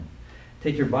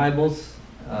take your Bibles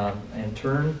and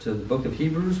turn to the book of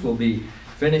Hebrews. We'll be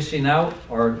finishing out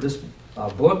this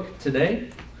book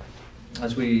today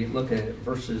as we look at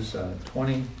verses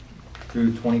 20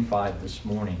 through 25 this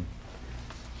morning.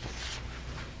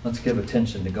 Let's give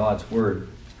attention to God's Word.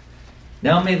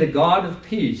 Now may the God of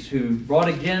peace, who brought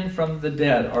again from the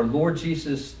dead our Lord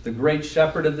Jesus, the great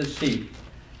shepherd of the sheep,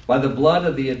 by the blood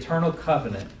of the eternal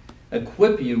covenant,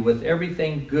 equip you with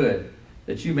everything good,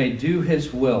 that you may do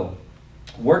his will,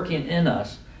 working in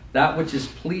us that which is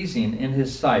pleasing in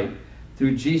his sight,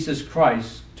 through Jesus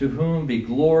Christ, to whom be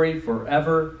glory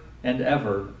forever and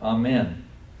ever. Amen.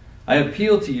 I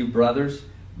appeal to you, brothers,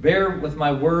 bear with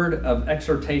my word of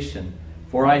exhortation,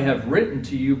 for I have written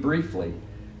to you briefly.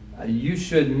 You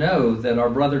should know that our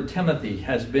brother Timothy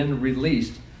has been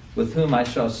released, with whom I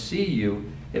shall see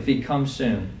you if he comes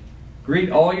soon.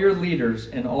 Greet all your leaders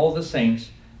and all the saints.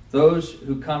 Those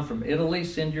who come from Italy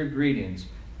send your greetings.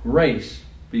 Grace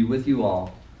be with you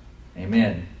all.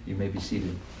 Amen. You may be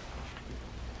seated.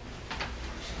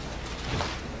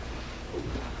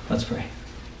 Let's pray.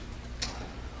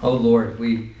 Oh Lord,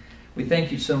 we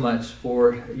thank you so much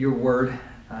for your word.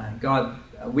 God,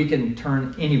 we can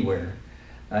turn anywhere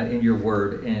in your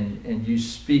word, and you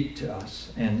speak to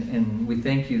us. And we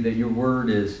thank you that your word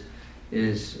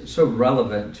is so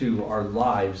relevant to our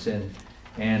lives.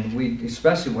 And we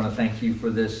especially want to thank you for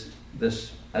this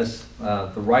as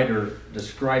the writer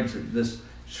describes it, this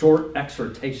short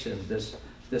exhortation, this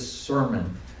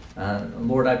sermon.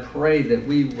 Lord, I pray that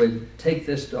we would take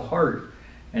this to heart,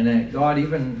 and that God,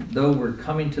 even though we're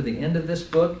coming to the end of this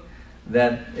book,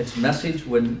 that its message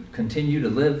would continue to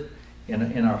live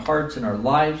in our hearts and our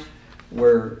lives,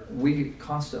 where we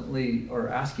constantly are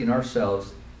asking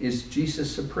ourselves, is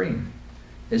Jesus supreme?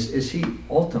 Is he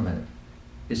ultimate?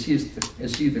 Is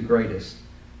he the greatest?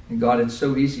 And God, it's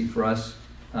so easy for us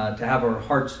to have our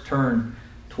hearts turn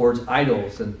towards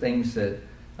idols and things that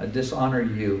dishonor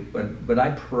you. But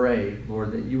I pray,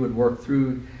 Lord, that you would work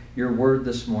through your word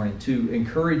this morning to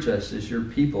encourage us as your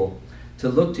people to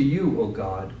look to you, O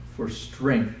God, for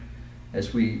strength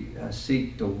as we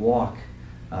seek to walk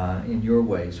in your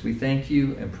ways. We thank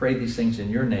you and pray these things in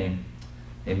your name.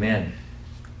 Amen.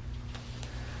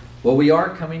 Well, we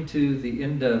are coming to the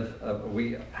end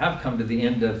we have come to the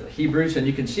end of Hebrews, and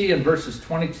you can see in verses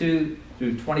 22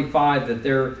 through 25 that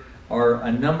there are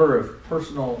a number of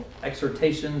personal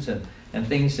exhortations and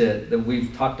things that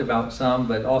we've talked about some,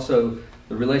 but also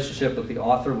the relationship with the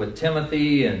author with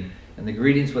Timothy and the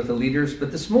greetings with the leaders.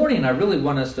 But this morning I really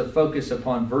want us to focus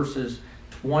upon verses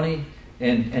 20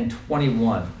 and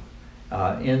 21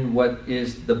 in what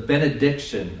is the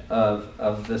benediction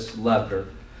of this letter.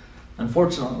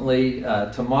 Unfortunately,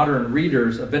 to modern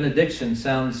readers, a benediction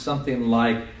sounds something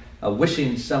like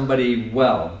wishing somebody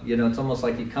well. You know, it's almost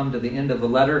like you come to the end of a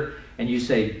letter and you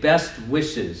say best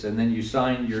wishes, and then you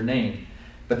sign your name.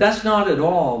 But that's not at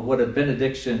all what a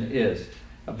benediction is.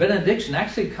 A benediction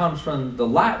actually comes from the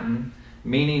Latin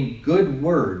meaning good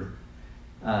word.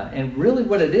 And really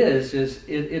what it is it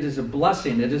is a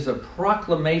blessing. It is a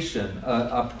proclamation,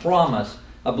 a promise,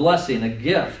 a blessing, a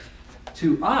gift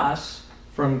to us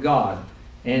from God.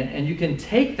 And you can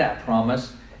take that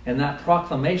promise and that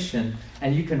proclamation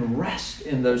and you can rest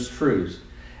in those truths.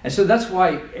 And so that's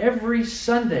why every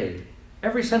Sunday,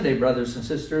 brothers and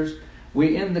sisters,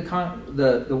 we end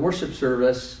the worship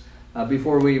service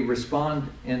before we respond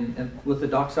with the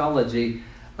doxology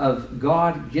of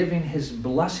God giving his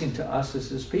blessing to us as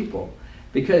his people.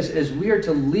 Because as we are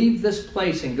to leave this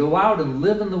place and go out and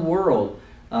live in the world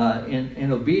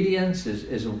in obedience,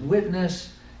 as a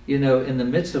witness, you know, in the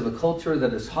midst of a culture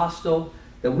that is hostile,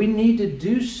 that we need to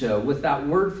do so with that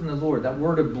word from the Lord, that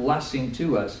word of blessing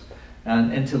to us,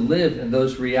 and to live in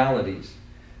those realities.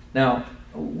 Now,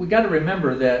 we got to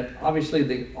remember that obviously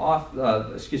the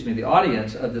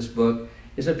audience of this book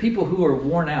is a people who are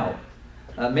worn out.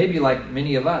 Maybe like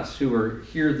many of us who are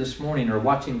here this morning or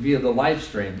watching via the live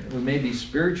stream, who may be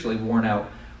spiritually worn out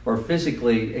or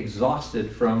physically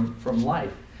exhausted from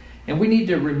life. And we need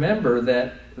to remember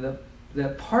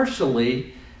that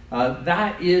partially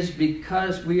that is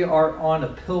because we are on a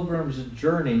pilgrim's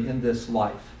journey in this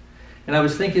life. And I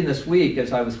was thinking this week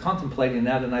as I was contemplating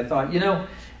that, and I thought, you know,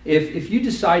 if you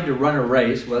decide to run a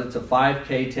race, whether it's a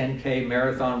 5K, 10K,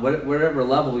 marathon, whatever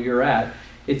level you're at,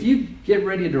 if you get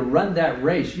ready to run that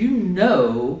race, you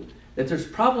know that there's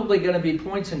probably going to be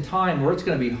points in time where it's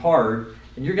going to be hard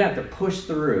and you're going to have to push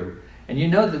through. And you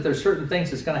know that there's certain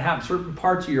things that's going to happen, certain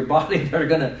parts of your body that are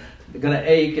going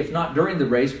to ache, if not during the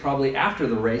race, probably after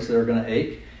the race that are going to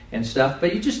ache and stuff.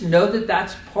 But you just know that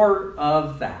that's part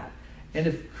of that. And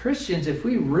if Christians, if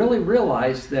we really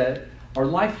realize that our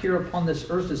life here upon this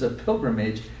earth is a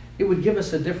pilgrimage, it would give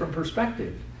us a different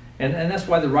perspective. And that's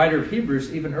why the writer of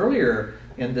Hebrews, even earlier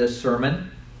in this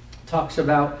sermon, talks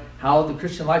about how the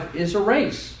Christian life is a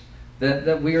race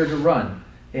that we are to run.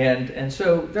 And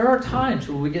so there are times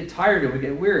when we get tired and we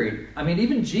get weary. I mean,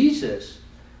 even Jesus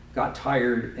got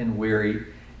tired and weary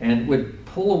and would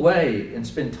pull away and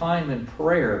spend time in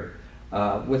prayer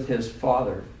with his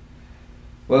Father.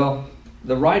 Well,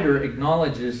 the writer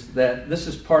acknowledges that this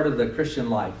is part of the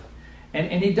Christian life.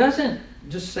 And he doesn't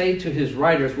just say to his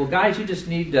writers, well, guys, you just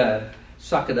need to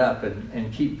suck it up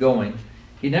and keep going.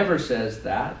 He never says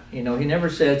that. He never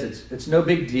says it's no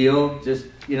big deal. Just,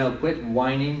 quit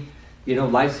whining.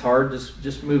 Life's hard.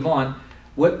 Just move on.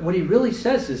 What he really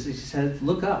says is, he says,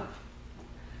 look up.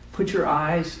 Fix your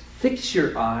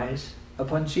eyes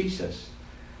upon Jesus.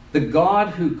 The God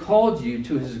who called you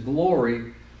to his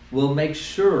glory will make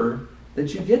sure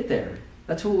that you get there.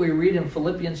 That's what we read in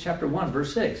Philippians chapter 1,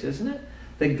 verse 6, isn't it?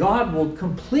 That God will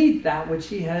complete that which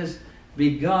he has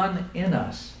begun in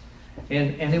us.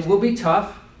 And it will be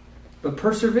tough, but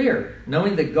persevere,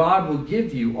 knowing that God will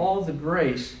give you all the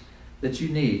grace that you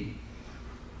need.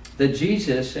 That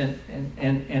Jesus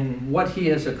and what he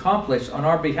has accomplished on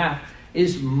our behalf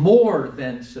is more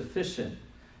than sufficient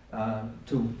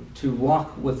to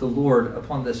walk with the Lord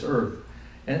upon this earth.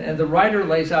 And the writer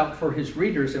lays out for his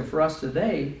readers and for us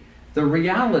today the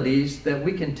realities that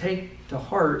we can take to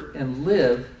heart and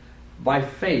live by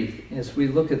faith as we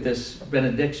look at this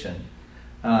benediction.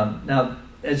 Now,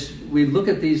 as we look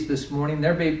at these this morning,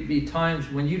 there may be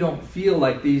times when you don't feel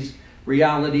like these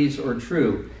realities are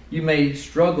true. You may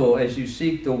struggle as you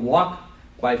seek to walk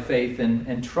by faith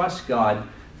and trust God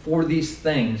for these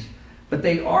things, but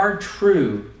they are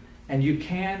true, and you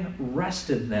can rest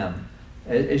in them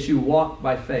as you walk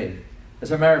by faith.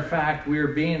 As a matter of fact, we are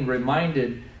being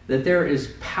reminded that there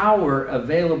is power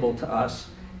available to us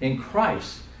in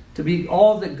Christ to be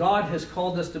all that God has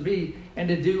called us to be and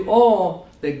to do all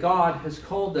that God has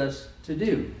called us to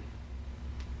do.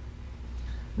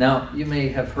 Now, you may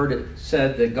have heard it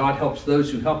said that God helps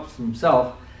those who help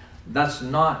themselves. That's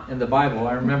not in the Bible.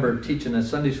 I remember teaching a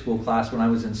Sunday school class when I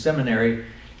was in seminary,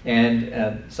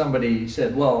 and somebody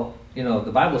said, well,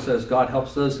 the Bible says God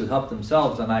helps those who help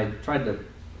themselves, and I tried to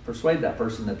persuade that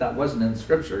person that wasn't in the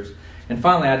Scriptures. And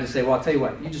finally I had to say, well, I'll tell you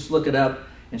what, you just look it up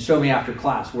and show me after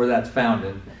class where that's found.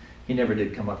 And he never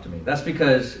did come up to me. That's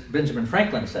because Benjamin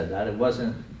Franklin said that. It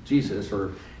wasn't Jesus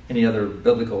or any other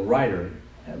biblical writer.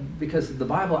 Because the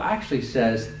Bible actually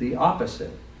says the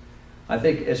opposite. I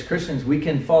think as Christians we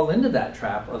can fall into that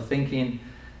trap of thinking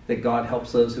that God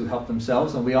helps those who help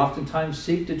themselves, and we oftentimes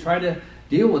seek to try to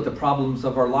deal with the problems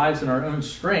of our lives in our own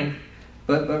strength,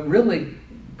 but really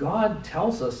God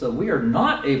tells us that we are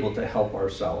not able to help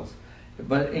ourselves.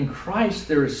 But in Christ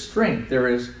there is strength, there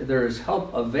is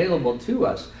help available to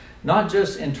us, not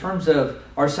just in terms of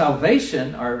our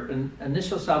salvation, our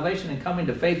initial salvation and coming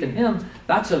to faith in him,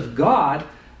 that's of God,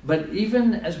 but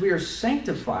even as we are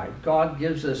sanctified, God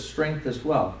gives us strength as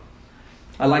well.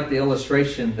 I like the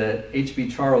illustration that H.B.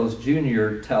 Charles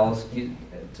Jr. tells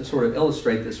to sort of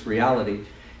illustrate this reality.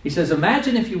 He says,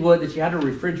 imagine if you would that you had a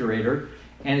refrigerator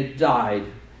and it died.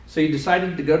 So you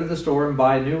decided to go to the store and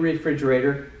buy a new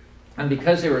refrigerator, and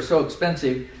because they were so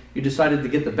expensive, you decided to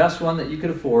get the best one that you could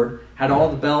afford, had all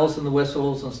the bells and the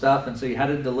whistles and stuff, and so you had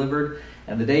it delivered,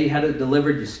 and the day you had it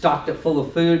delivered, you stocked it full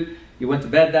of food, you went to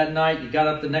bed that night, you got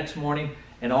up the next morning,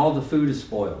 and all the food is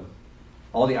spoiled.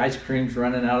 All the ice cream's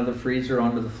running out of the freezer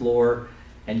onto the floor,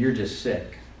 and you're just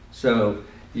sick. So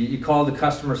you call the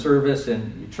customer service,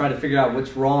 and you try to figure out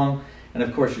what's wrong, and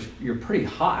of course you're pretty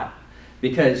hot,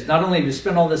 because not only have you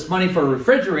spent all this money for a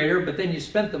refrigerator, but then you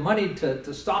spent the money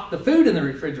to stock the food in the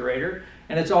refrigerator,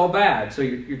 and it's all bad. So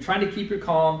you're trying to keep your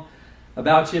calm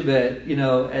about you, but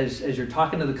as you're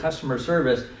talking to the customer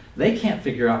service, they can't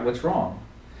figure out what's wrong.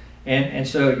 And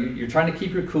so you're trying to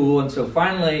keep your cool, and so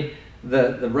finally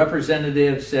the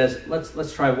representative says,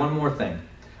 let's try one more thing.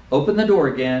 Open the door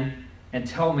again and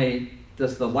tell me,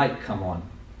 does the light come on?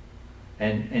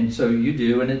 And so you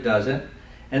do, and it doesn't.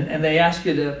 And they ask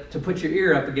you to put your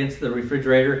ear up against the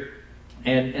refrigerator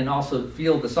and also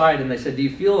feel the side. And they said, do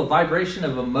you feel a vibration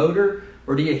of a motor,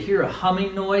 or do you hear a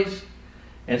humming noise?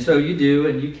 And so you do,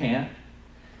 and you can't.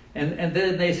 And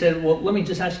then they said, well, let me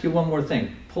just ask you one more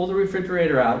thing. Pull the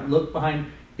refrigerator out, look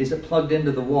behind, is it plugged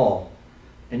into the wall?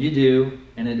 And you do,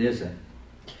 and it isn't.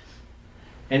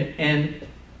 And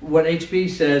what HB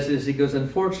says is, he goes,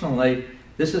 unfortunately,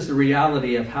 this is the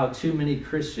reality of how too many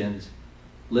Christians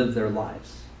live their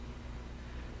lives.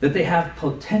 That they have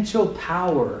potential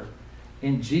power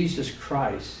in Jesus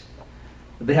Christ.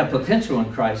 They have potential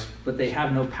in Christ, but they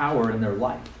have no power in their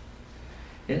life.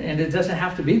 And it doesn't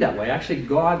have to be that way. Actually,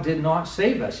 God did not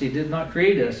save us. He did not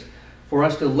create us for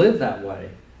us to live that way.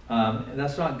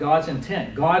 That's not God's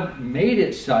intent. God made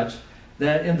it such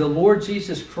that in the Lord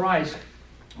Jesus Christ,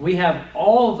 we have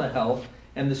all the help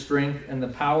and the strength and the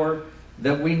power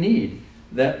that we need,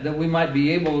 that we might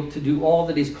be able to do all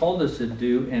that He's called us to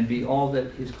do and be all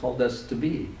that He's called us to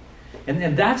be.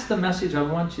 And that's the message I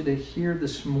want you to hear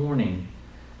this morning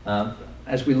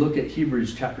as we look at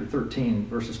Hebrews chapter 13,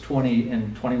 verses 20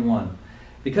 and 21.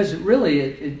 Because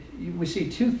really, we see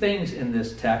two things in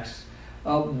this text.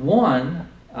 One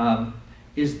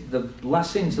is the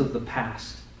blessings of the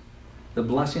past. The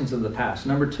blessings of the past.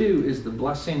 Number two is the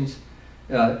blessings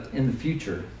in the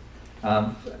future.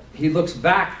 He looks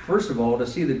back, first of all, to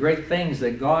see the great things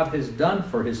that God has done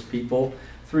for His people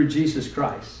through Jesus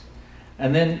Christ.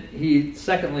 And then he,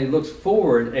 secondly, looks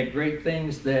forward at great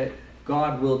things that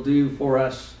God will do for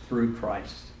us through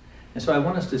Christ. And so I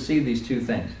want us to see these two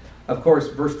things. Of course,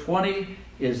 verse 20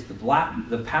 is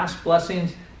the past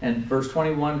blessings, and verse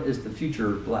 21 is the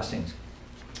future blessings.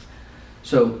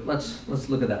 So let's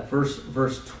look at that.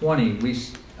 Verse 20,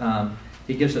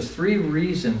 he gives us three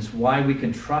reasons why we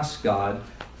can trust God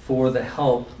for the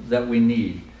help that we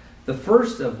need. The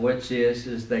first of which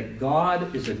is that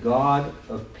God is a God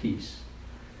of peace.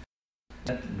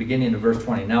 Beginning of verse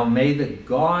 20. Now may the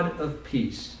God of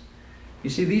peace. You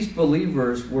see, these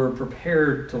believers were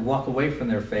prepared to walk away from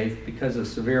their faith because of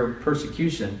severe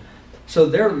persecution. So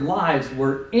their lives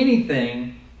were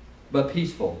anything but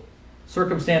peaceful.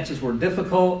 Circumstances were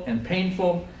difficult and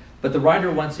painful, but the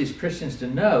writer wants these Christians to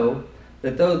know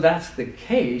that though that's the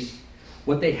case,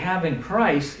 what they have in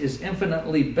Christ is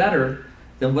infinitely better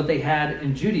than what they had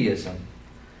in Judaism.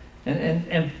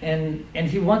 And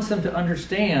he wants them to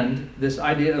understand this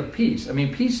idea of peace. I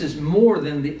mean, peace is more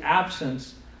than the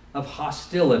absence of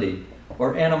hostility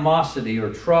or animosity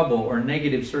or trouble or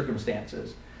negative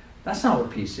circumstances. That's not what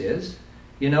peace is.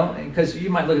 You know, because you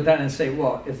might look at that and say,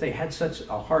 well, if they had such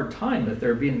a hard time, if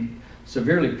they're being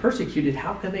severely persecuted,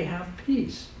 how can they have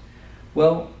peace?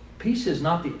 Well, peace is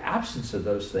not the absence of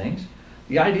those things.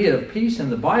 The idea of peace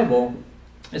in the Bible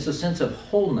is a sense of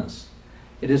wholeness.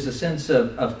 It is a sense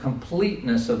of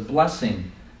completeness, of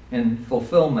blessing and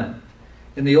fulfillment.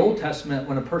 In the Old Testament,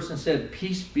 when a person said,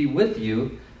 peace be with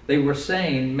you, they were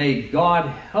saying, may God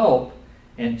help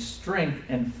and strength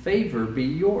and favor be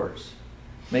yours.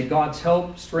 May God's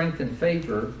help, strength, and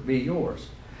favor be yours.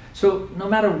 So no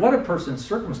matter what a person's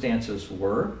circumstances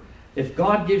were, if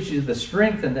God gives you the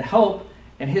strength and the help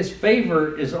and His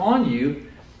favor is on you,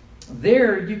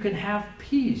 there you can have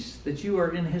peace, that you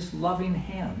are in His loving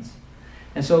hands.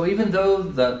 And so even though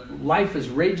the life is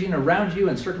raging around you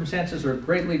and circumstances are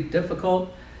greatly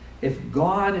difficult, if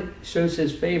God shows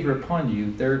His favor upon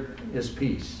you, there is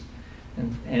peace.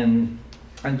 And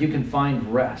you can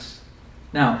find rest.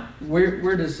 Now,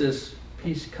 where does this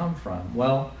peace come from?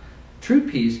 Well, true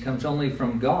peace comes only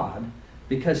from God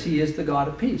because He is the God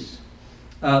of peace.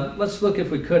 Let's look,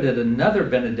 if we could, at another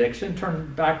benediction.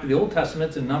 Turn back to the Old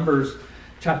Testament to Numbers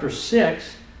chapter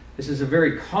 6. This is a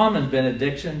very common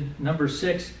benediction, Numbers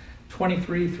 6,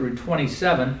 23 through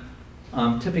 27.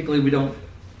 Typically, we don't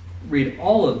read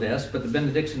all of this, but the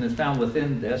benediction is found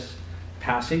within this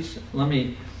passage. Let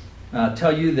me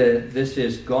tell you that this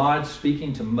is God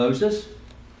speaking to Moses,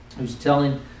 who's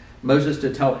telling Moses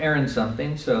to tell Aaron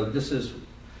something. So this is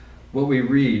what we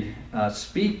read.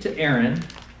 Speak to Aaron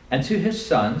and to his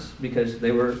sons, because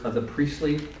they were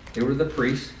the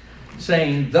priests,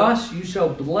 saying, thus you shall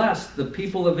bless the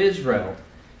people of Israel.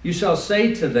 You shall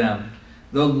say to them,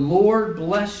 the Lord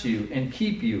bless you and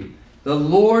keep you. The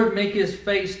Lord make His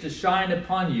face to shine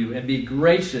upon you and be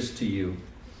gracious to you.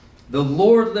 The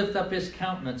Lord lift up His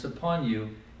countenance upon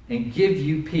you and give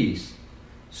you peace.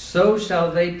 So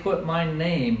shall they put my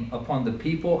name upon the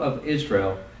people of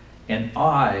Israel, and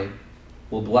I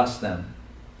will bless them.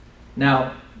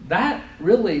 Now, that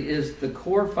really is the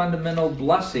core fundamental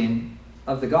blessing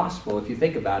of the gospel, if you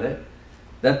think about it.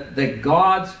 That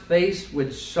God's face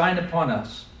would shine upon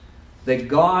us. That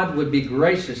God would be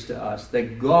gracious to us.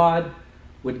 That God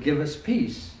would give us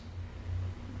peace.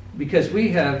 Because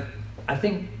we've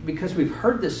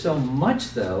heard this so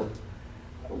much, though,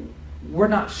 we're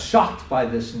not shocked by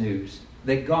this news,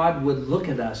 that God would look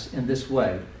at us in this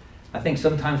way. I think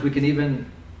sometimes we can even,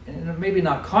 maybe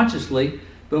not consciously,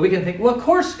 but we can think, well, of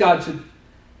course God should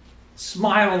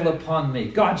smile upon me.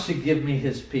 God should give me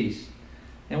His peace.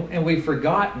 And we've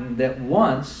forgotten that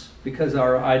once, because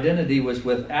our identity was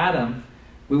with Adam,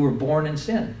 we were born in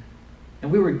sin.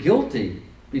 And we were guilty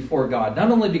before God,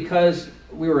 not only because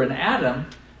we were in Adam,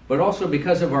 but also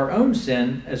because of our own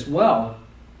sin as well.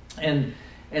 And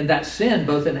And that sin,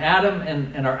 both in Adam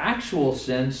and our actual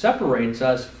sin, separates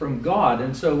us from God.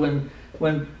 And so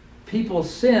when people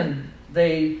sin,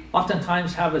 they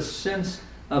oftentimes have a sense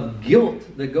of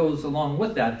guilt that goes along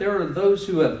with that. There are those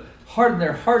who have hardened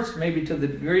their hearts maybe to the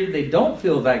degree they don't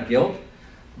feel that guilt,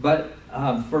 but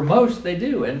for most they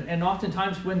do. And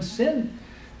oftentimes when sin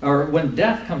or when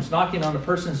death comes knocking on a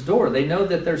person's door, they know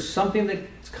that there's something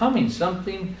that's coming,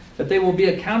 something that they will be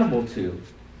accountable to.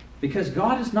 Because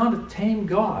God is not a tame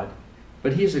God,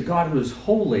 but He is a God who is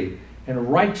holy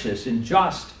and righteous and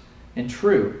just and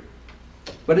true.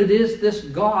 But it is this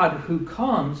God who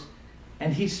comes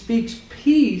and He speaks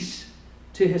peace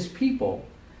to His people.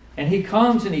 And He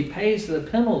comes and He pays the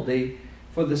penalty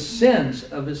for the sins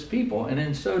of His people. And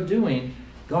in so doing,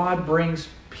 God brings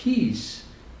peace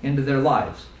into their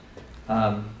lives.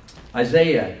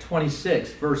 Isaiah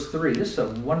 26, verse 3. This is a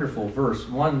wonderful verse,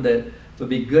 one that would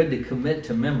be good to commit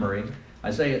to memory.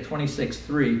 Isaiah 26,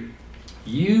 3.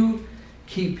 You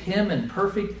keep him in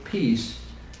perfect peace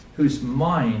whose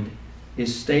mind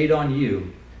is stayed on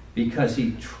you because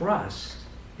he trusts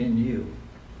in you.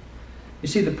 You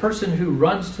see, the person who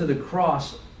runs to the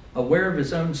cross aware of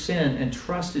his own sin and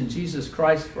trusts in Jesus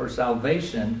Christ for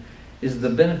salvation is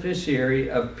the beneficiary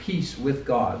of peace with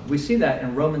God. We see that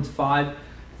in Romans 5,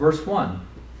 verse 1.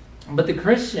 But the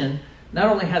Christian not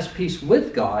only has peace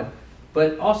with God,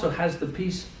 but also has the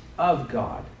peace of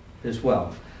God as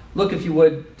well. Look, if you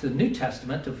would, to the New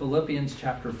Testament, to Philippians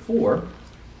chapter 4.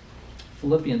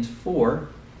 Philippians 4,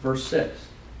 verse 6.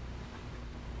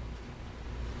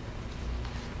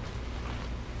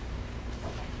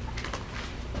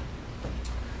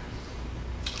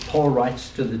 Paul writes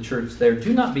to the church there,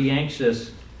 do not be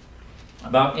anxious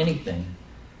about anything,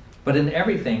 but in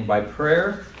everything by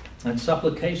prayer and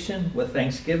supplication with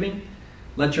thanksgiving,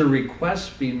 let your requests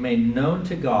be made known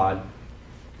to God,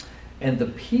 and the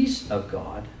peace of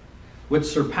God, which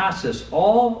surpasses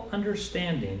all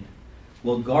understanding,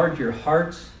 will guard your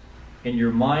hearts and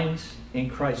your minds in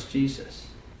Christ Jesus.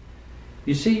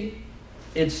 You see,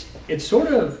 it's sort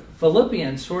of,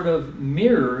 Philippians sort of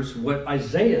mirrors what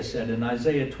Isaiah said in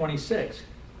Isaiah 26.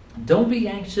 Don't be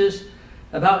anxious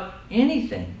about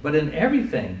anything, but in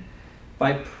everything,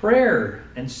 by prayer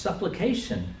and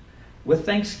supplication, with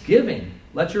thanksgiving,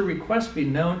 let your requests be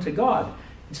known to God.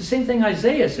 It's the same thing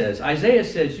Isaiah says. Isaiah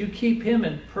says, you keep him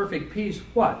in perfect peace,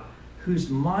 what? Whose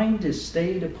mind is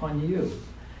stayed upon you.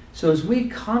 So as we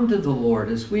come to the Lord,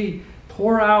 as we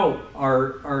pour out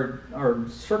our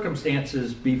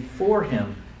circumstances before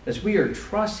Him, as we are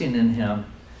trusting in Him,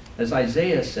 as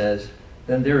Isaiah says,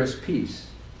 then there is peace.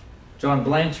 John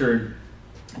Blanchard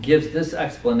gives this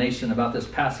explanation about this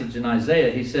passage in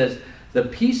Isaiah. He says, the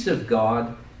peace of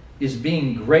God is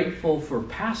being grateful for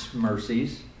past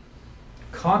mercies,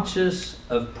 conscious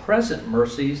of present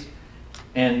mercies,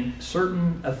 and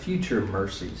certain of future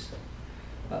mercies.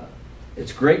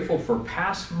 It's grateful for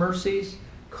past mercies,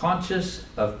 conscious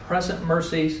of present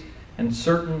mercies, and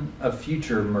certain of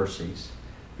future mercies,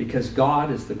 because God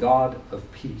is the God of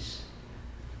peace.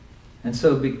 And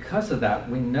so because of that,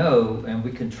 we know and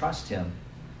we can trust Him.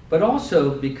 But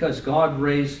also because God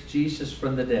raised Jesus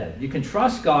from the dead. You can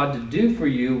trust God to do for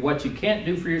you what you can't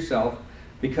do for yourself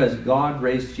because God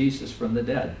raised Jesus from the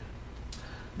dead.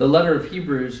 The letter of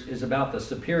Hebrews is about the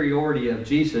superiority of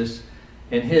Jesus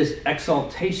and His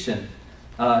exaltation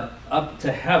up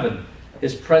to heaven,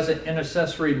 His present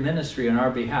intercessory ministry on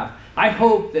our behalf. I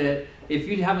hope that if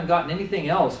you haven't gotten anything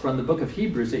else from the book of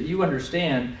Hebrews, that you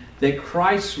understand that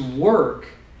Christ's work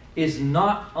is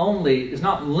not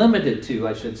limited to,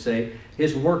 I should say,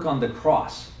 His work on the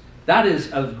cross. That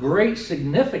is of great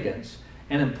significance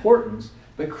and importance,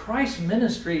 but Christ's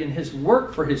ministry and His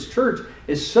work for His church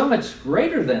is so much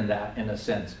greater than that, in a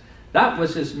sense. That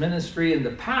was His ministry in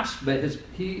the past, but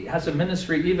He has a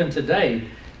ministry even today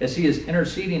as He is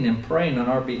interceding and praying on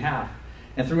our behalf.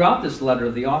 And throughout this letter,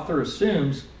 the author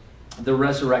assumes the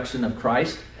resurrection of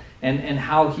Christ and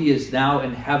how He is now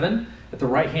in heaven at the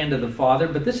right hand of the Father.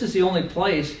 But this is the only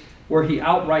place where he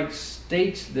outright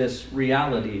states this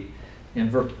reality in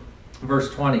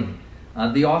verse 20.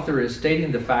 The author is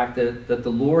stating the fact that the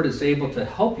Lord is able to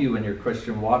help you in your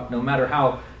Christian walk, no matter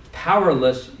how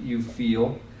powerless you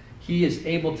feel. He is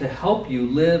able to help you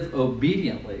live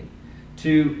obediently,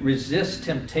 to resist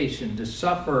temptation, to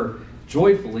suffer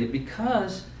joyfully,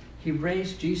 because He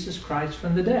raised Jesus Christ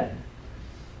from the dead.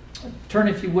 Turn,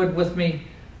 if you would, with me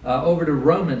over to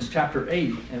Romans chapter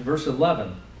 8 and verse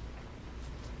 11.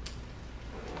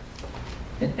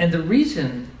 And the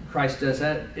reason Christ does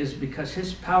that is because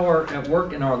His power at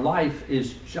work in our life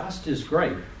is just as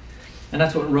great. And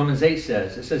that's what Romans 8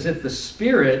 says. It says, if the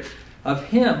Spirit of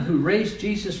Him who raised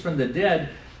Jesus from the dead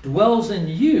dwells in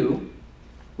you,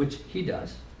 which he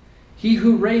does, he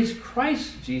who raised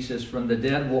Christ Jesus from the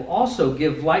dead will also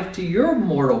give life to your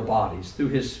mortal bodies through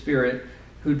his Spirit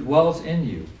who dwells in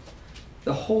you.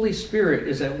 The Holy Spirit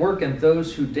is at work in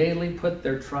those who daily put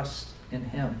their trust in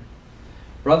him.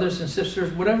 Brothers and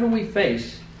sisters, whatever we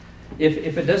face,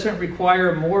 if it doesn't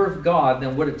require more of God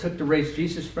than what it took to raise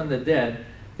Jesus from the dead,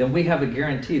 then we have a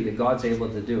guarantee that God's able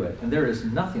to do it. And there is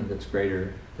nothing that's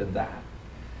greater than that.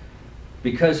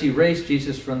 Because he raised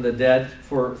Jesus from the dead,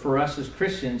 for us as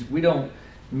Christians, we don't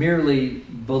merely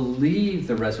believe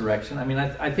the resurrection. I mean,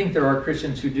 I think there are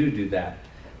Christians who do that.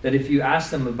 That if you ask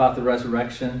them about the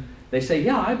resurrection, they say,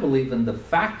 yeah, I believe in the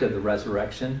fact of the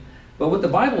resurrection. But what the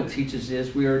Bible teaches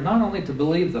is we are not only to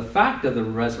believe the fact of the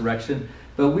resurrection,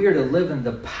 but we are to live in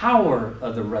the power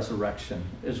of the resurrection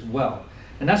as well.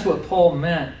 And that's what Paul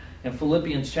meant in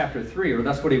Philippians chapter 3, or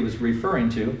that's what he was referring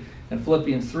to in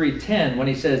Philippians 3:10, when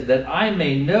he says that I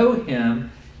may know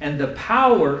him and the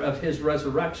power of his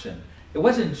resurrection. It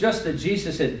wasn't just that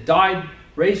Jesus had died,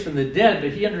 raised from the dead,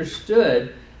 but he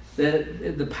understood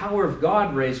that the power of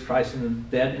God raised Christ from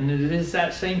the dead, and it is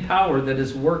that same power that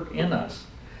is worked in us.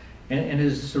 And it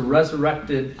is the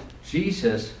resurrected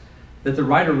Jesus that the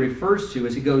writer refers to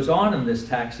as he goes on in this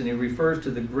text, and he refers to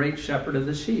the great shepherd of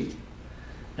the sheep.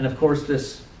 And of course,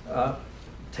 this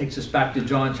takes us back to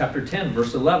John chapter 10,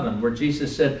 verse 11, where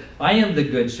Jesus said, I am the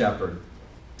good shepherd.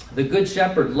 The good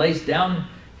shepherd lays down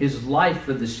his life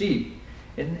for the sheep.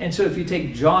 And so if you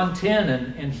take John 10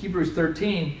 and Hebrews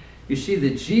 13, you see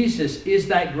that Jesus is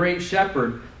that great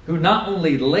shepherd who not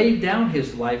only laid down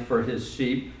his life for his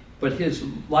sheep, but his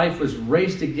life was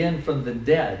raised again from the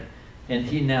dead, and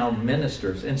he now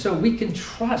ministers. And so we can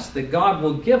trust that God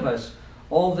will give us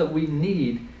all that we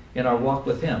need in our walk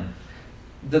with him.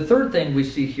 The third thing we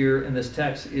see here in this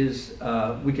text is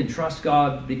we can trust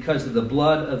God because of the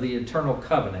blood of the eternal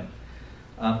covenant.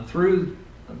 Through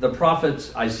the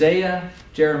prophets Isaiah,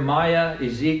 Jeremiah,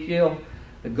 Ezekiel,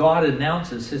 God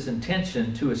announces his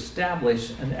intention to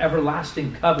establish an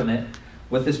everlasting covenant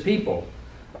with his people.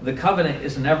 The covenant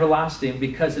is an everlasting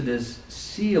because it is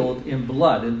sealed in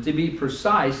blood, and to be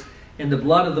precise, in the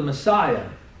blood of the Messiah,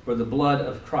 or the blood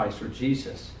of Christ, or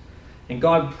Jesus. And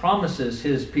God promises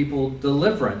his people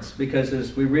deliverance because,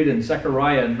 as we read in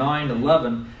Zechariah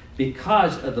 9:11,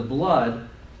 because of the blood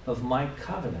of my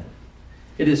covenant.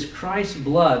 It is Christ's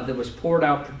blood that was poured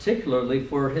out particularly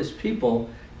for his people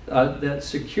that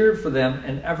secured for them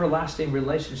an everlasting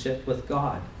relationship with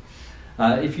God.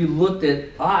 If you looked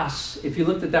at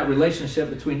that relationship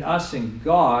between us and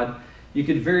God, you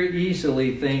could very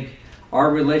easily think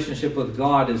our relationship with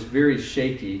God is very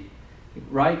shaky,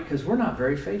 right? Because we're not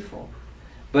very faithful.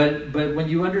 But when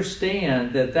you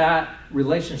understand that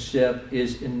relationship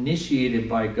is initiated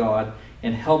by God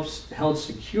and held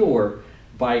secure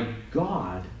by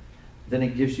God, then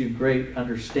it gives you great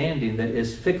understanding that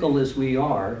as fickle as we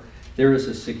are, there is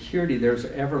a security, there's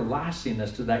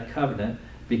everlastingness to that covenant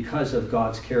because of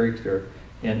God's character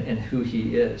and who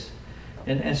he is.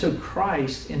 And so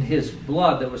Christ, in his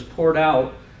blood that was poured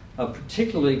out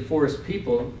particularly for his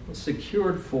people,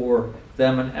 secured for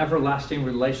them an everlasting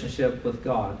relationship with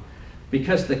God.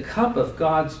 Because the cup of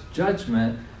God's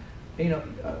judgment,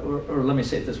 or let me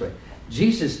say it this way,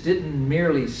 Jesus didn't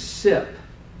merely sip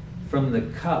from the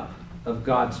cup of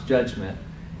God's judgment.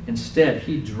 Instead,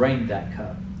 he drained that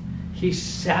cup. He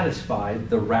satisfied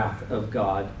the wrath of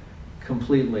God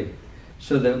completely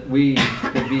so that we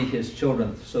could be his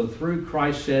children. So through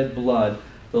Christ's shed blood,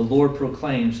 the Lord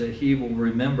proclaims that he will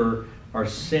remember our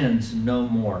sins no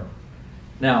more.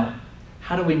 Now,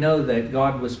 how do we know that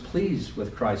God was pleased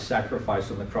with Christ's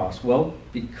sacrifice on the cross? Well,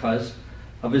 because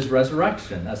of his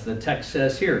resurrection. As the text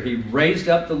says here, he raised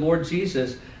up the Lord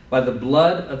Jesus by the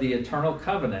blood of the eternal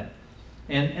covenant.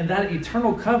 And that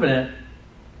eternal covenant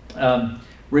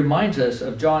reminds us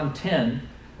of John 10,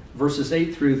 verses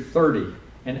 8 through 30.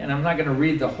 And I'm not going to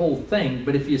read the whole thing,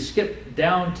 but if you skip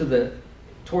down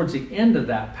towards the end of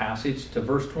that passage to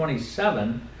verse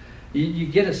 27, you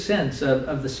get a sense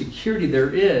of the security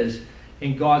there is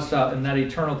in God's in that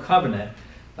eternal covenant,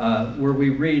 where we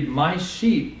read, my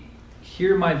sheep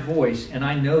hear my voice, and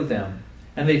I know them,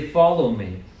 and they follow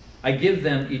me. I give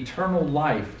them eternal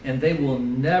life, and they will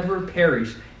never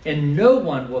perish, and no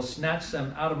one will snatch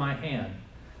them out of my hand.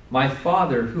 My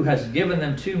Father, who has given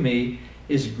them to me,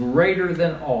 is greater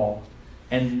than all,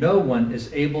 and no one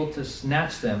is able to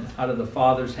snatch them out of the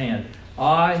Father's hand.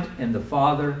 I and the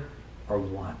Father are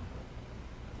one.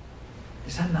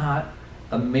 Is that not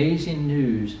amazing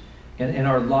news in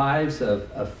our lives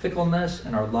of fickleness,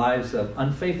 in our lives of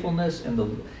unfaithfulness, in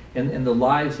the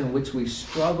lives in which we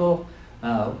struggle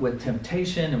with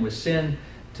temptation and with sin,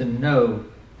 to know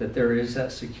that there is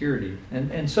that security.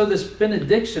 And so this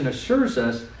benediction assures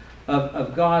us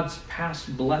of God's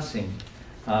past blessing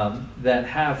that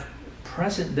have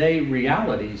present day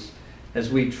realities as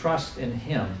we trust in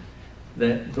Him,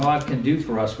 that God can do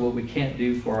for us what we can't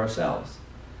do for ourselves.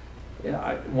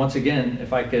 Once again,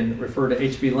 if I can refer to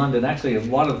H.B. London, actually a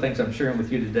lot of the things I'm sharing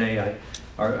with you today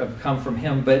have come from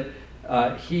him, but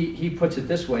he puts it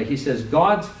this way. He says,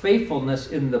 God's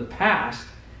faithfulness in the past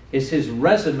is His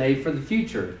resume for the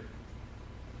future.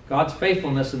 God's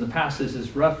faithfulness in the past is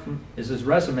His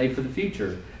resume for the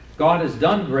future. God has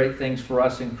done great things for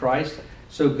us in Christ,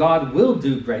 so God will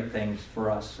do great things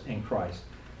for us in Christ.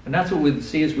 And that's what we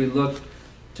see as we look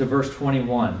to verse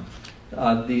 21.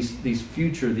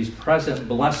 These present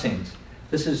blessings.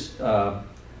 This is, in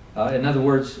other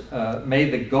words, may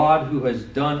the God who has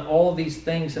done all these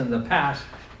things in the past,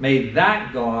 may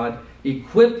that God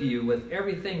equip you with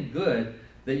everything good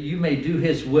that you may do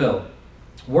His will,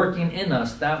 working in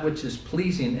us that which is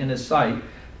pleasing in His sight,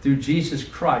 through Jesus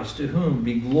Christ, to whom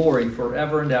be glory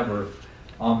forever and ever.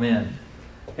 Amen.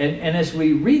 And as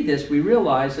we read this, we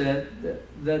realize that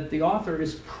the author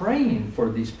is praying for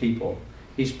these people.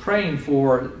 He's praying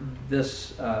for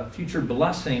this future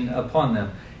blessing upon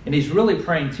them. And he's really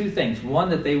praying two things.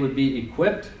 One, that they would be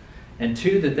equipped, and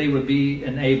two, that they would be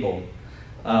enabled.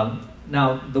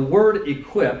 Now, the word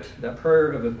equipped, that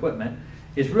prayer of equipment,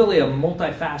 is really a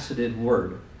multifaceted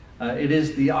word. It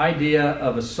is the idea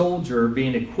of a soldier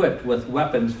being equipped with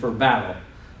weapons for battle.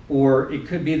 Or it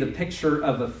could be the picture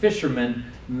of a fisherman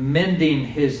mending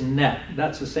his net.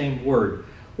 That's the same word.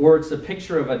 Or it's the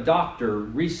picture of a doctor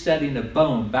resetting a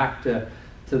bone back to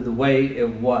the way it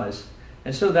was.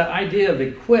 And so that idea of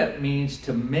equip means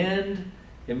to mend,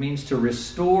 it means to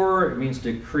restore, it means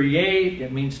to create,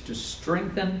 it means to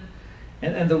strengthen.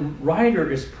 And the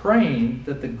writer is praying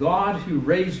that the God who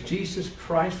raised Jesus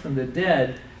Christ from the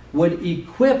dead would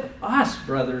equip us,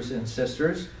 brothers and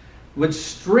sisters, would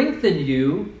strengthen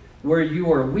you where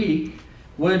you are weak,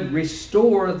 would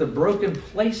restore the broken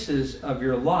places of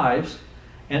your lives,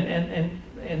 and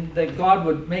that God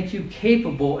would make you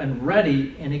capable and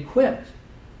ready and equipped.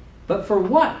 But for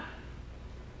what?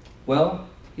 Well,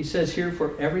 he says here,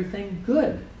 for everything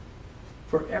good.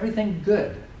 For everything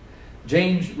good.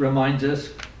 James reminds us,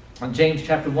 on James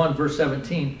chapter 1, verse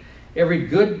 17, every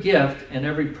good gift and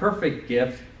every perfect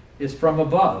gift is from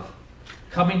above,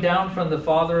 coming down from the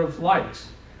Father of lights,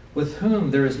 with whom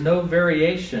there is no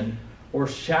variation or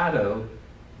shadow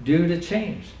due to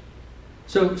change.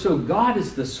 So God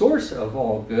is the source of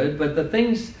all good, but the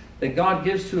things that God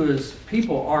gives to His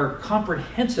people are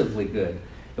comprehensively good.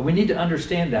 And we need to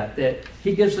understand that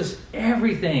He gives us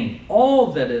everything,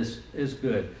 all that is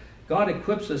good. God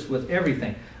equips us with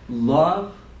everything.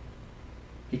 Love,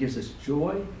 He gives us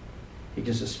joy, He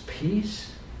gives us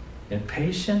peace and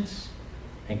patience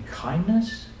and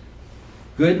kindness,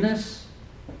 goodness,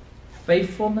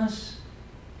 faithfulness,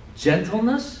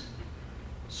 gentleness,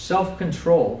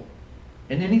 self-control,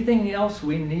 and anything else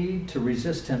we need to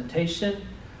resist temptation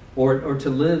or to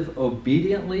live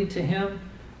obediently to Him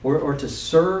or to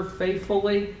serve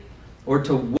faithfully or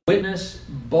to witness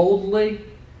boldly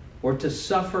or to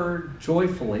suffer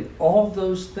joyfully. All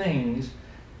those things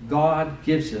God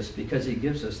gives us because He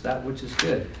gives us that which is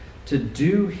good. To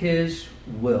do His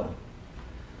will.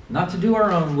 Not to do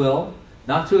our own will,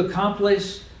 not to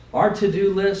accomplish our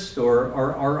to-do list or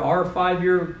our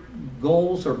 5-year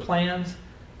goals or plans,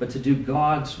 but to do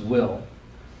God's will.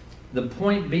 The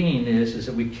point being is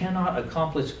that we cannot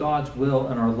accomplish God's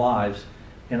will in our lives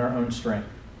in our own strength.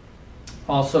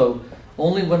 Also,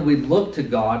 only when we look to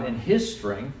God in His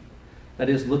strength, that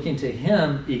is, looking to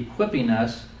Him equipping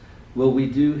us, will we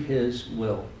do His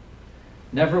will.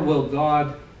 Never will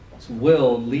God's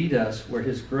will lead us where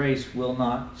His grace will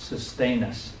not sustain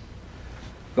us.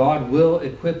 God will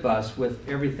equip us with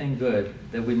everything good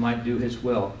that we might do His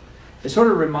will. It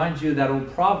sort of reminds you of that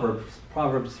old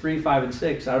Proverbs 3, 5, and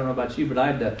 6. I don't know about you, but I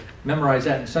had to memorize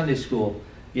that in Sunday school.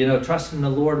 You know, trust in the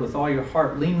Lord with all your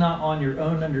heart. Lean not on your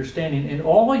own understanding. In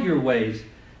all your ways,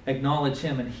 acknowledge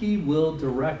Him, and He will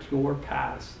direct your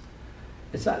paths.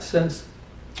 It's that sense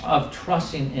of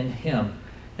trusting in Him.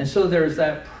 And so there's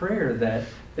that prayer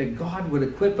that God would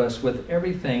equip us with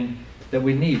everything that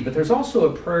we need. But there's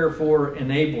also a prayer for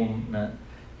enablement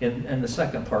in the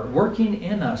second part. Working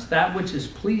in us that which is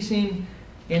pleasing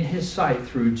in His sight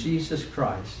through Jesus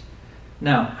Christ.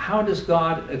 Now, how does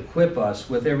God equip us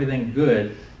with everything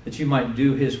good that you might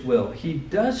do His will? He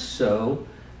does so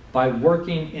by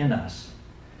working in us.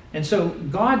 And so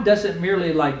God doesn't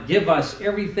merely give us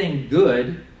everything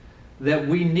good that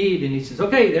we need, and He says,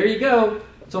 okay, there you go.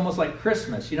 It's almost like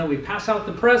Christmas. You know, we pass out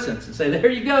the presents and say, there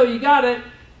you go, you got it.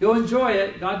 Go enjoy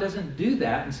it. God doesn't do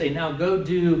that and say, now go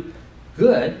do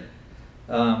good.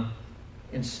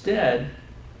 Instead,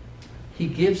 he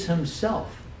gives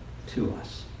himself to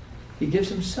us. He gives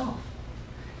himself.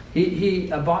 He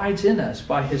abides in us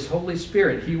by his Holy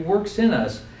Spirit. He works in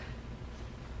us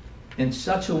in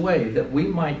such a way that we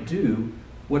might do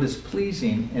what is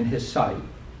pleasing in his sight.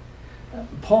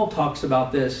 Paul talks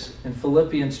about this in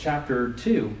Philippians chapter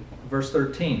 2, verse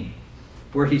 13,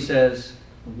 where he says,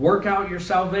 work out your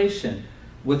salvation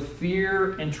with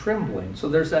fear and trembling. So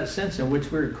there's that sense in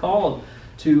which we're called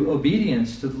to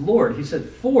obedience to the Lord. He said,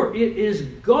 for it is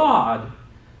God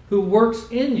who works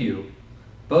in you,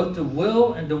 both to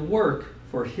will and to work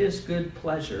for his good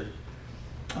pleasure.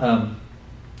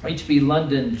 H.B.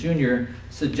 London Jr.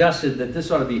 suggested that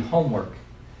this ought to be homework.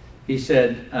 He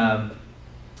said,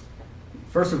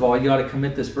 first of all, you ought to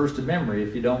commit this verse to memory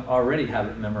if you don't already have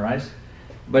it memorized.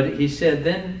 But he said,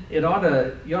 then you ought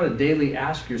to daily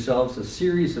ask yourselves a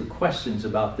series of questions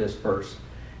about this verse.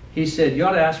 He said, you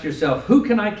ought to ask yourself, who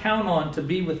can I count on to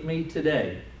be with me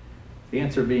today? The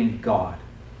answer being God.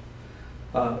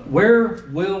 Where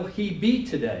will he be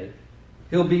today?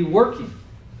 He'll be working.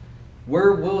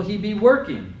 Where will he be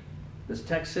working? This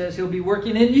text says he'll be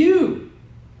working in you.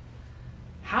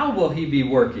 How will he be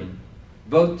working?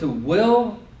 Both to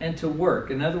will and to work.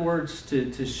 In other words,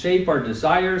 to shape our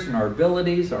desires and our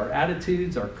abilities, our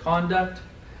attitudes, our conduct.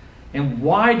 And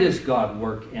why does God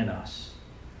work in us?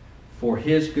 For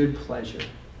his good pleasure.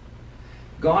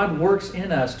 God works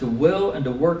in us to will and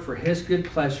to work for his good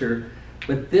pleasure,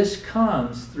 but this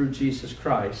comes through Jesus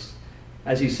Christ.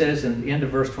 As he says in the end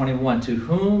of verse 21, to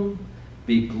whom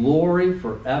be glory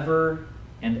forever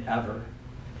and ever.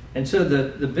 And so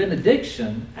the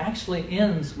benediction actually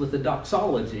ends with a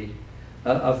doxology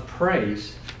of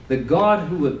praise. The God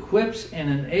who equips and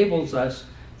enables us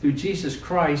through Jesus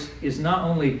Christ is not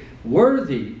only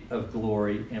worthy of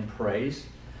glory and praise,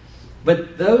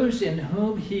 but those in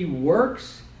whom he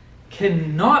works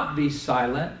cannot be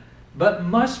silent, but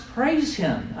must praise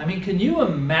him. I mean, can you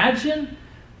imagine,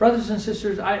 brothers and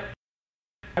sisters, I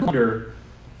wonder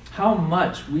how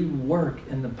much we work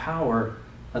in the power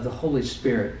of the Holy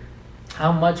Spirit,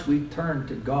 how much we turn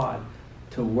to God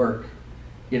to work.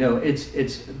 You know,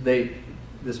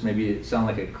 this maybe sound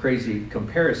like a crazy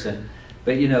comparison,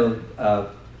 but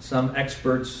some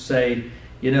experts say,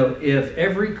 if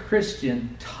every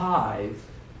Christian tithe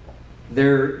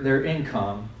their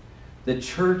income, the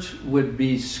church would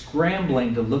be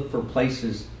scrambling to look for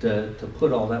places to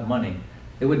put all that money.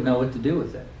 They wouldn't know what to do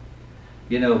with it.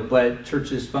 But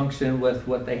churches function with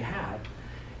what they have.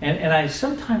 And I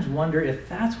sometimes wonder if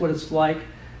that's what it's like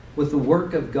with the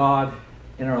work of God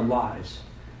in our lives.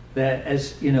 That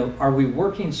are we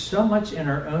working so much in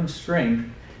our own strength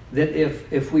that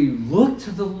if we look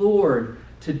to the Lord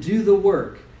to do the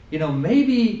work,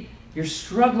 maybe you're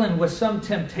struggling with some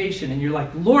temptation and you're like,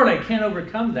 Lord, I can't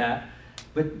overcome that.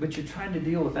 But you're trying to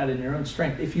deal with that in your own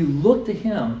strength. If you look to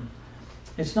him,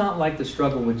 it's not like the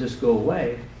struggle would just go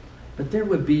away, but there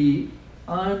would be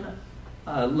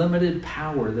unlimited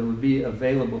power that would be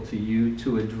available to you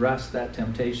to address that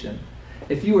temptation.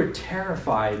 If you are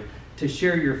terrified to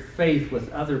share your faith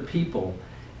with other people,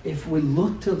 if we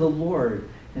look to the Lord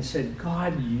and said,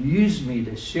 God, use me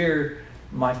to share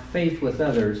my faith with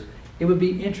others, it would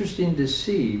be interesting to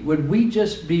see, would we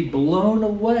just be blown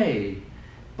away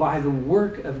by the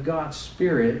work of God's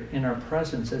Spirit in our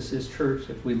presence as his church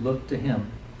if we look to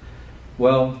him?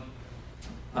 Well,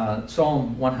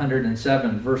 Psalm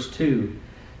 107 verse 2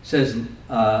 says,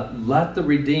 let the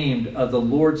redeemed of the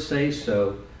Lord say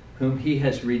so, whom he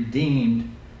has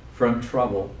redeemed from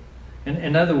trouble.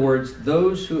 In other words,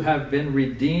 those who have been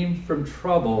redeemed from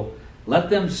trouble, let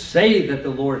them say that the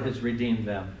Lord has redeemed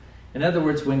them. In other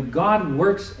words, when God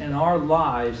works in our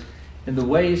lives in the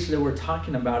ways that we're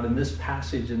talking about in this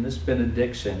passage, in this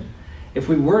benediction, if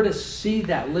we were to see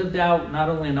that lived out not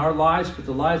only in our lives, but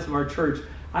the lives of our church,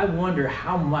 I wonder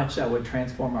how much that would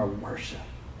transform our worship,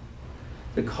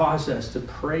 to cause us to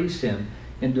praise him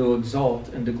and to exalt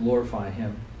and to glorify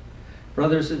him.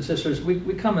 Brothers and sisters, we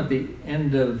come at the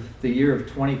end of the year of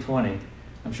 2020.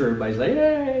 I'm sure everybody's like,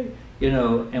 yay,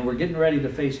 and we're getting ready to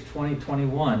face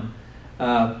 2021.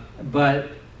 But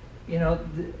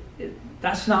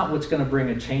that's not what's going to bring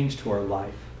a change to our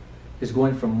life, is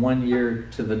going from one year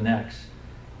to the next,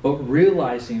 but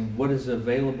realizing what is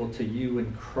available to you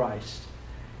in Christ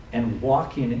and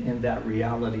walking in that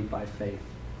reality by faith.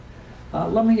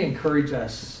 Let me encourage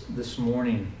us this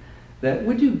morning that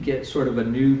we do get sort of a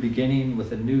new beginning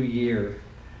with a new year,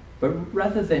 but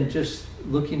rather than just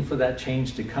looking for that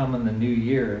change to come in the new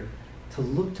year, to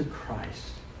look to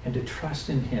Christ and to trust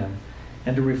in him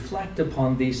and to reflect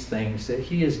upon these things that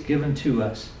he has given to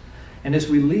us. And as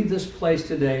we leave this place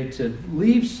today, to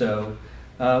leave so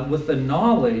with the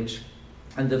knowledge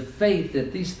and the faith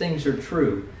that these things are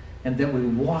true and that we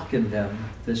walk in them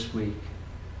this week.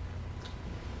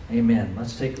 Amen.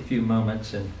 Let's take a few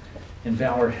moments and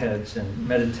bow our heads and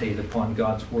meditate upon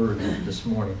God's word this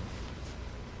morning.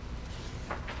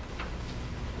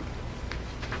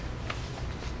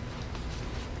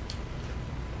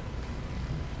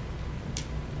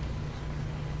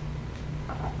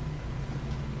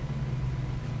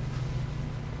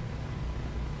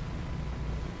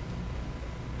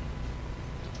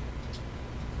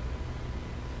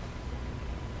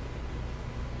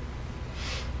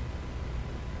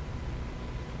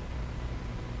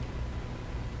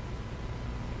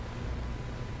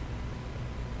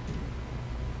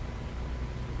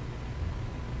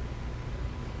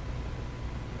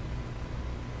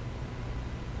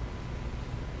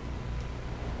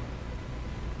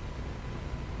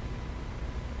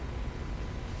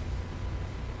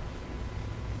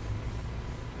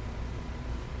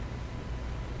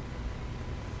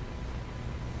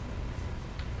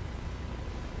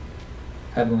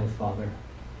 Heavenly Father,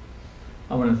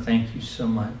 I want to thank you so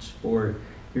much for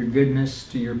your goodness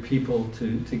to your people,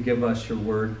 to give us your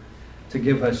word, to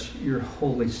give us your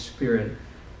Holy Spirit.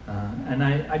 And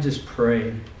I just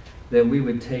pray that we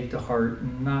would take to heart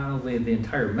not only the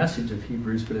entire message of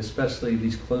Hebrews, but especially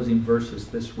these closing verses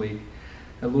this week.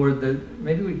 And Lord, that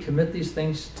maybe we commit these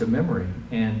things to memory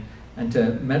and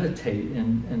to meditate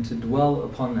and to dwell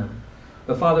upon them.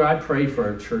 But Father, I pray for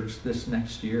our church this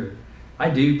next year. I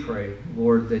do pray,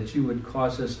 Lord, that you would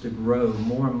cause us to grow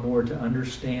more and more to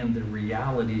understand the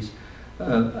realities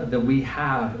that we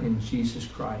have in Jesus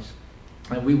Christ.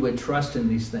 And we would trust in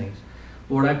these things.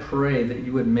 Lord, I pray that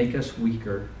you would make us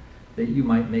weaker, that you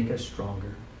might make us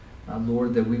stronger.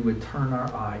 Lord, that we would turn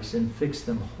our eyes and fix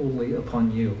them wholly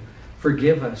upon you.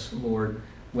 Forgive us, Lord,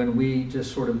 when we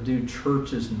just sort of do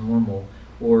church as normal,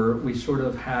 or we sort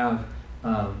of have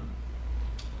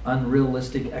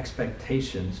unrealistic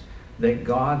expectations that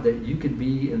God, that you could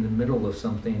be in the middle of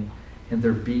something and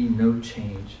there be no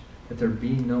change, that there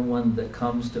be no one that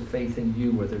comes to faith in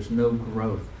you where there's no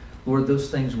growth. Lord, those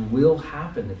things will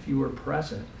happen if you are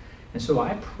present. And so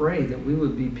I pray that we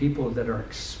would be people that are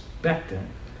expecting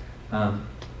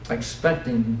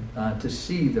to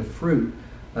see the fruit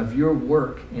of your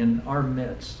work in our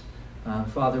midst.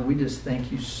 Father, we just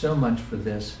thank you so much for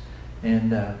this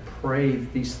and pray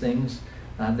these things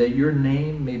that your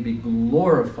name may be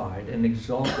glorified and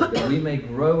exalted, that we may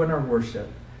grow in our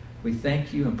worship. We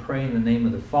thank you and pray in the name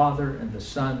of the Father and the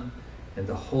Son and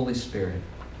the Holy Spirit.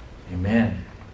 Amen.